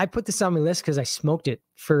anywhere. I put this on my list because I smoked it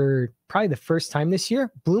for probably the first time this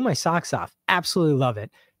year. Blew my socks off. Absolutely love it.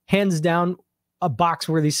 Hands down, a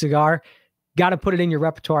box-worthy cigar. Got to put it in your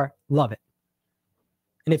repertoire. Love it.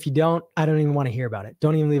 And if you don't, I don't even want to hear about it.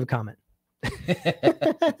 Don't even leave a comment.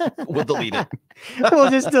 We'll delete it. We'll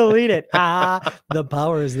just delete it. The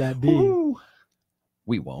powers that be. Ooh.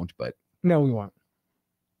 We won't, but. No, we won't.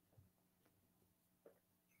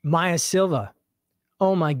 Maya Silva.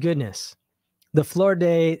 Oh my goodness. The Flor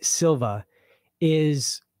de Silva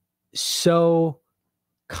is so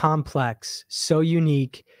complex, so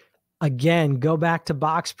unique. Again, go back to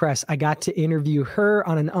Box Press. I got to interview her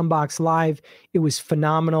on an Unbox Live. It was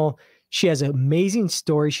phenomenal. She has an amazing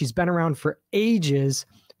story. She's been around for ages,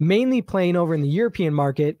 mainly playing over in the European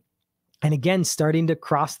market. And again, starting to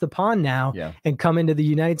cross the pond now and come into the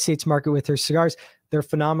United States market with her cigars. They're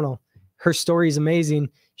phenomenal. Her story is amazing.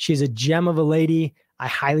 She's a gem of a lady. I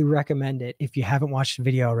highly recommend it if you haven't watched the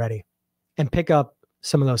video already. And pick up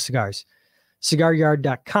some of those cigars.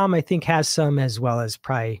 CigarYard.com, I think, has some, as well as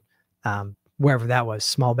probably wherever that was,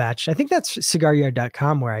 small batch. I think that's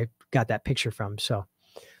CigarYard.com where I got that picture from. So,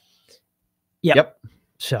 yep.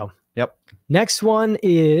 So, next one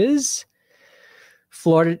is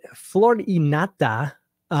Florinata,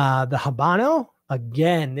 the Habano.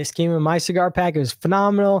 Again, this came in my cigar pack. It was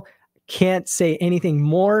phenomenal. Can't say anything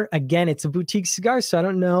more. Again, it's a boutique cigar, so I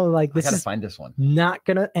don't know. Like, this is find this one. Not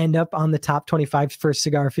gonna end up on the top 25 for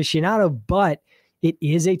Cigar Aficionado, but it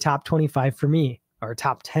is a top 25 for me, or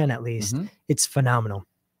top 10 at least. It's phenomenal.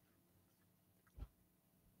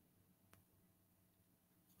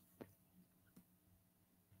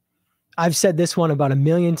 I've said this one about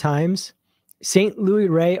 1,000,000 times. St. Louis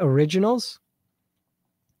Rey Originals.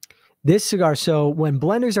 This cigar, so when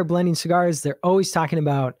blenders are blending cigars, they're always talking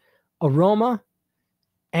about aroma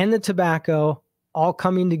and the tobacco all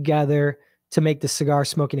coming together to make the cigar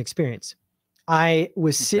smoking experience. I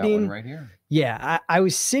was sitting right here. Yeah, I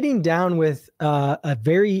was sitting down with a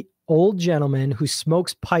very old gentleman who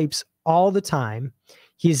smokes pipes all the time.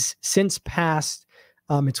 He's since passed.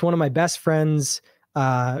 It's one of my best friends,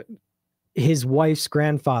 his wife's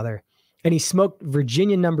grandfather, and he smoked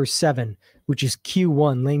Virginia number 7, which is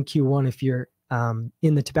Q1, lane Q1 if you're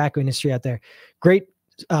in the tobacco industry out there. Great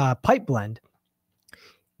pipe blend,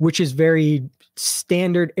 which is very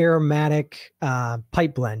standard aromatic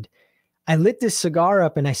pipe blend. I lit this cigar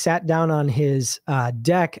up and I sat down on his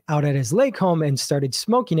deck out at his lake home and started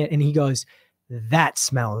smoking it. And he goes, "That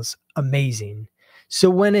smells amazing."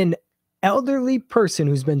 So when an elderly person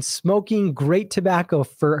who's been smoking great tobacco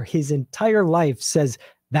for his entire life says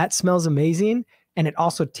that smells amazing and it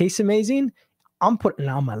also tastes amazing, I'm putting it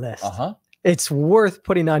on my list. It's worth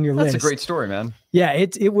putting on your list. That's a great story, man. Yeah,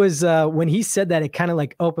 it was when he said that, it kind of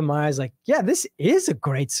like opened my eyes like, yeah, this is a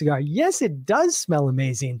great cigar. Yes, it does smell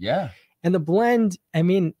amazing. Yeah. And the blend, I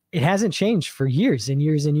mean, it hasn't changed for years and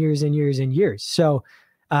years and years and years and years. So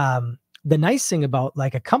the nice thing about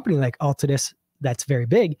like a company like Altadis that's very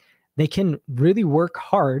big, they can really work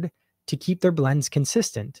hard to keep their blends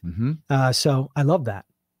consistent. So I love that.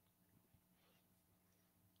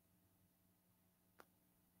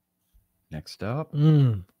 Next up.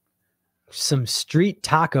 Some street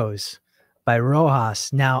tacos by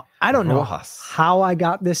Rojas. Now, I don't know how I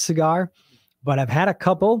got this cigar, but I've had a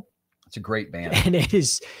couple. It's a great band. And it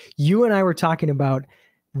is, you and I were talking about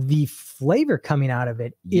the flavor coming out of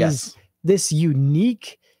it is this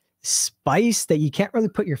unique spice that you can't really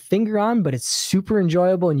put your finger on, but it's super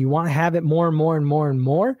enjoyable and you want to have it more and more and more and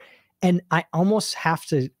more. And I almost have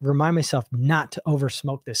to remind myself not to over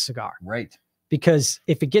smoke this cigar. Right. Because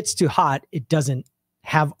if it gets too hot, it doesn't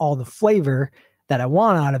have all the flavor that I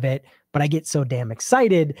want out of it, but I get so damn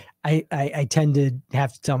excited. I tend to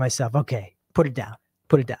have to tell myself, okay, put it down.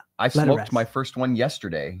 I smoked my first one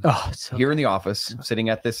yesterday here in the office, sitting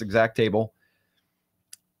at this exact table,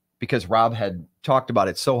 because Rob had talked about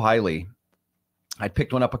it so highly. I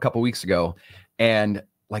picked one up a couple weeks ago, and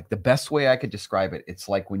like the best way I could describe it, it's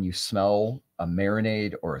like when you smell a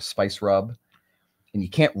marinade or a spice rub, and you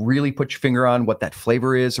can't really put your finger on what that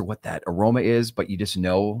flavor is or what that aroma is, but you just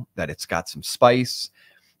know that it's got some spice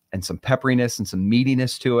and some pepperiness and some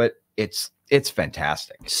meatiness to it. It's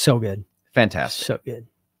fantastic. So good. Fantastic. So good.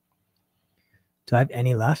 Do I have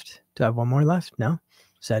any left? Do I have one more left? No?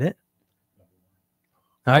 Is that it?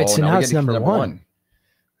 All right. So now it's number one.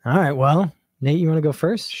 All right. Well, Nate, you want to go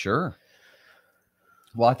first? Sure.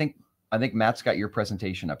 Well, I think Matt's got your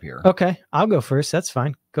presentation up here. Okay. I'll go first. That's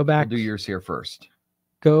fine. Go back. We'll do yours here first.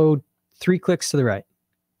 Go 3 clicks to the right.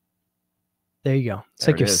 There you go. It's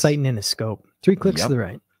like you're sighting in a scope. 3 clicks to the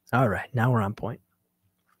right. All right. Now we're on point.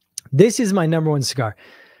 This is my number one cigar.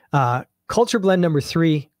 Culture Blend number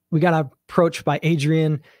 3. We got approached by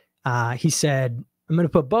Adrian. He said, I'm going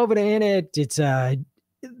to put Boveda in it. It's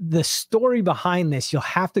the story behind this. You'll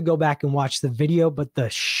have to go back and watch the video, but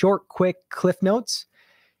the short, quick cliff notes.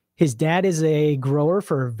 His dad is a grower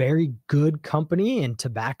for a very good company in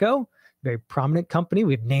tobacco, very prominent company.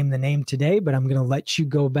 We've named the name today, but I'm going to let you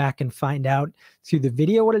go back and find out through the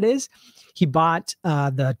video what it is. He bought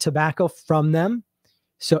the tobacco from them.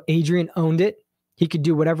 So Adrian owned it. He could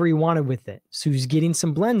do whatever he wanted with it. So he was getting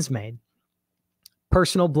some blends made.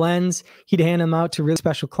 Personal blends. He'd hand them out to really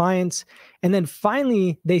special clients. And then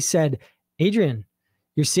finally they said, Adrian,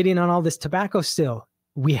 you're sitting on all this tobacco still.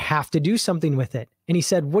 We have to do something with it. And he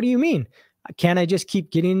said, what do you mean? Can't I just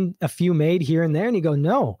keep getting a few made here and there? And he go,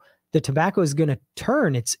 no, the tobacco is going to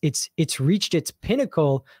turn. It's reached its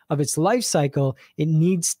pinnacle of its life cycle. It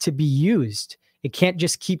needs to be used. It can't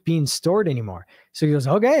just keep being stored anymore. So he goes,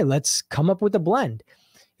 okay, let's come up with a blend.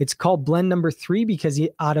 It's called blend number 3 because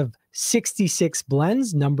out of 66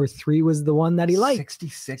 blends, number 3 was the one that he liked.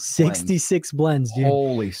 66 blends, dude.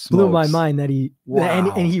 Holy smokes. Blew my mind that he,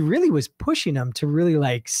 wow. and he really was pushing them to really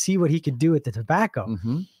like see what he could do with the tobacco.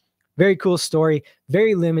 Very cool story.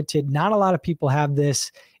 Very limited. Not a lot of people have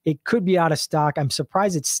this. It could be out of stock. I'm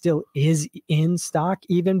surprised it still is in stock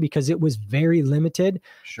even because it was very limited.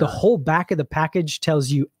 Sure. The whole back of the package tells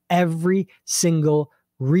you every single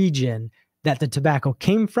region that the tobacco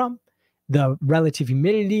came from, the relative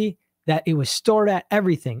humidity that it was stored at,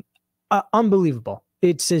 everything. Unbelievable.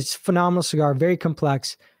 It's a phenomenal cigar, very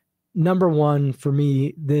complex. Number 1 for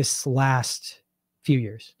me this last few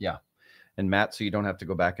years. Yeah. And Matt, so you don't have to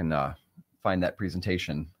go back and find that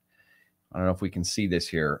presentation. I don't know if we can see this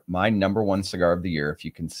here. My number 1 cigar of the year, if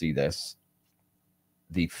you can see this,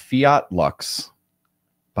 the Fiat Lux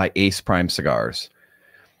by Ace Prime Cigars.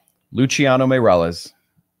 Luciano Meirelles,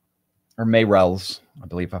 I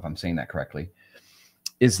believe if I'm saying that correctly,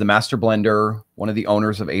 is the master blender, one of the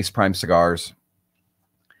owners of Ace Prime Cigars.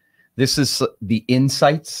 This is the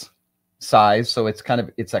Insights size. So it's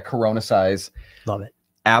it's a Corona size. Love it.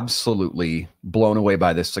 Absolutely blown away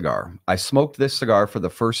by this cigar. I smoked this cigar for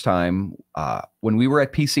the first time when we were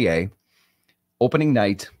at PCA opening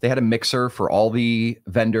night. They had a mixer for all the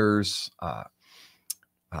vendors,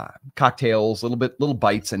 cocktails, little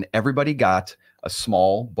bites, and everybody got a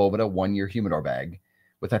small Boveda 1-year humidor bag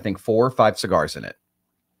with I think 4 or 5 cigars in it.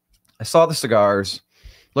 I saw the cigars,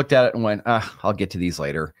 looked at it, and went, I'll get to these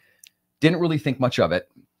later. Didn't really think much of it.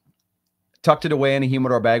 Tucked it away in a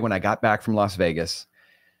humidor bag when I got back from Las Vegas.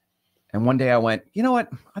 And one day I went, you know what?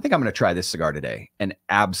 I think I'm going to try this cigar today, and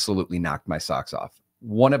absolutely knocked my socks off.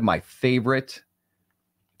 One of my favorite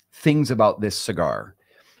things about this cigar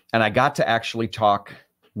And I got to actually talk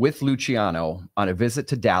with Luciano on a visit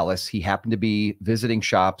to Dallas. He happened to be visiting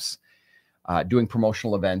shops, doing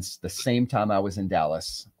promotional events the same time I was in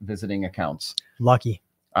Dallas visiting accounts. Lucky.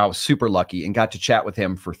 I was super lucky and got to chat with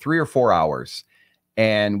him for 3 or 4 hours.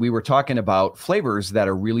 And we were talking about flavors that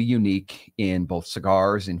are really unique in both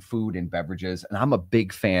cigars, in food and beverages. And I'm a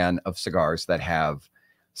big fan of cigars that have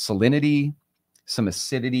salinity, some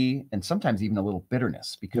acidity, and sometimes even a little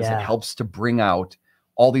bitterness, because it helps to bring out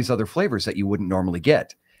all these other flavors that you wouldn't normally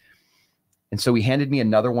get. And so he handed me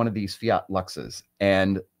another one of these Fiat Luxes,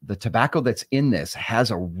 and the tobacco that's in this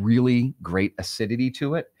has a really great acidity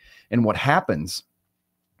to it. And what happens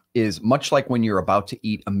is, much like when you're about to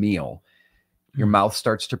eat a meal, your mouth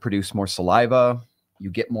starts to produce more saliva. You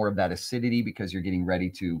get more of that acidity because you're getting ready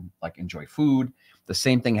to like enjoy food. The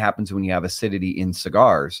same thing happens when you have acidity in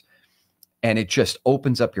cigars, and it just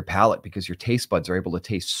opens up your palate because your taste buds are able to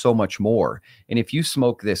taste so much more. And if you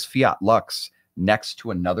smoke this Fiat Lux next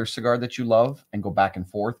to another cigar that you love and go back and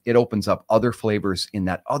forth, it opens up other flavors in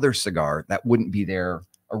that other cigar that wouldn't be there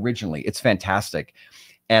originally. It's fantastic.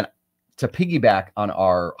 And to piggyback on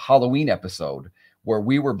our Halloween episode, where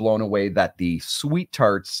we were blown away that the sweet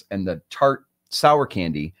tarts and the tart sour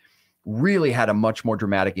candy really had a much more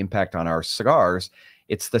dramatic impact on our cigars,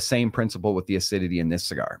 it's the same principle with the acidity in this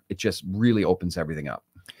cigar. It just really opens everything up.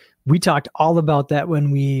 We talked all about that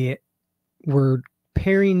when we were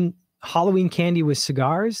pairing Halloween candy with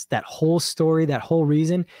cigars, that whole story, that whole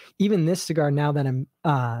reason. Even this cigar, now that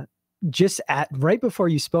I'm just at right before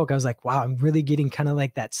you spoke, I was like, wow, I'm really getting kind of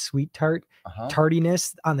like that sweet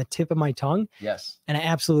tartiness on the tip of my tongue. Yes. And I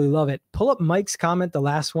absolutely love it. Pull up Mike's comment, the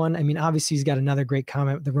last one. I mean, obviously he's got another great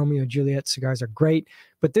comment. The Romeo and Juliet cigars are great,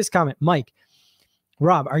 but this comment, Mike,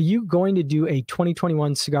 Rob, are you going to do a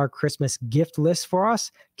 2021 cigar Christmas gift list for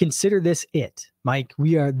us? Consider this it, Mike.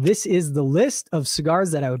 This is the list of cigars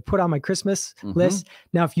that I would put on my Christmas list.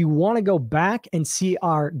 Now, if you want to go back and see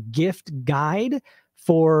our gift guide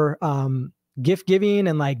for gift giving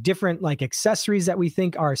and like different like accessories that we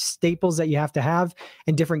think are staples that you have to have,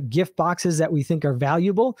 and different gift boxes that we think are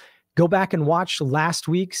valuable, go back and watch last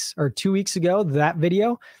week's or 2 weeks ago, that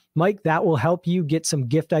video. Mike, that will help you get some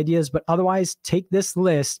gift ideas. But otherwise, take this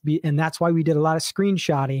list, and that's why we did a lot of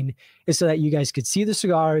screenshotting, is so that you guys could see the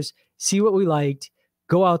cigars, see what we liked,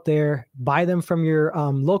 go out there, buy them from your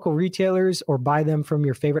local retailers or buy them from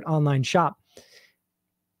your favorite online shop.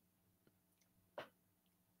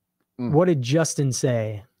 What did Justin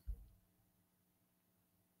say?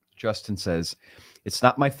 Justin says, it's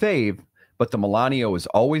not my fave, but the Melanio is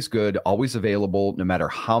always good, always available, no matter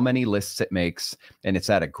how many lists it makes, and it's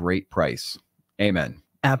at a great price. Amen.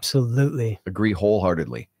 Absolutely. Agree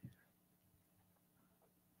wholeheartedly.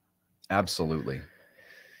 Absolutely.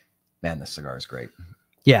 Man, this cigar is great.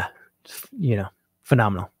 Yeah.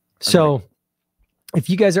 Phenomenal. So if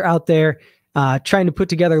you guys are out there trying to put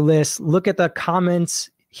together lists, look at the comments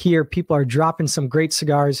here. People are dropping some great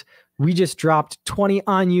cigars. We just dropped 20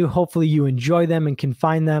 on you. Hopefully you enjoy them and can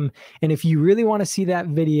find them. And if you really want to see that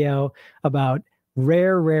video about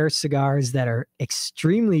rare cigars that are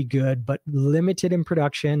extremely good, but limited in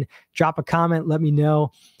production, drop a comment, let me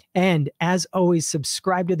know. And as always,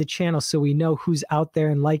 subscribe to the channel so we know who's out there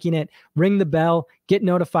and liking it. Ring the bell, get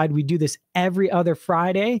notified. We do this every other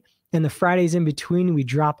Friday, and the Fridays in between, we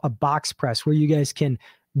drop a box press where you guys can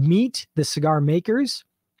meet the cigar makers.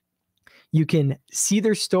 You can see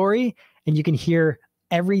their story, and you can hear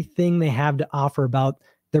everything they have to offer about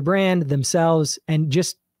their brand, themselves, and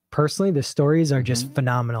just personally, the stories are just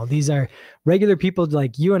phenomenal. These are regular people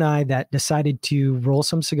like you and I that decided to roll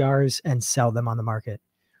some cigars and sell them on the market.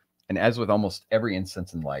 And as with almost every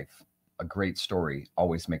instance in life, a great story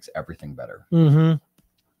always makes everything better.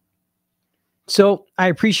 So I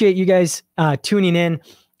appreciate you guys tuning in.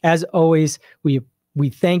 As always, we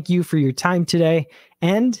thank you for your time today,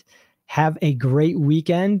 and have a great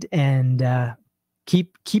weekend, and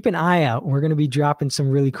keep an eye out. We're going to be dropping some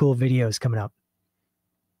really cool videos coming up.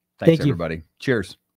 Thanks, everybody. Cheers.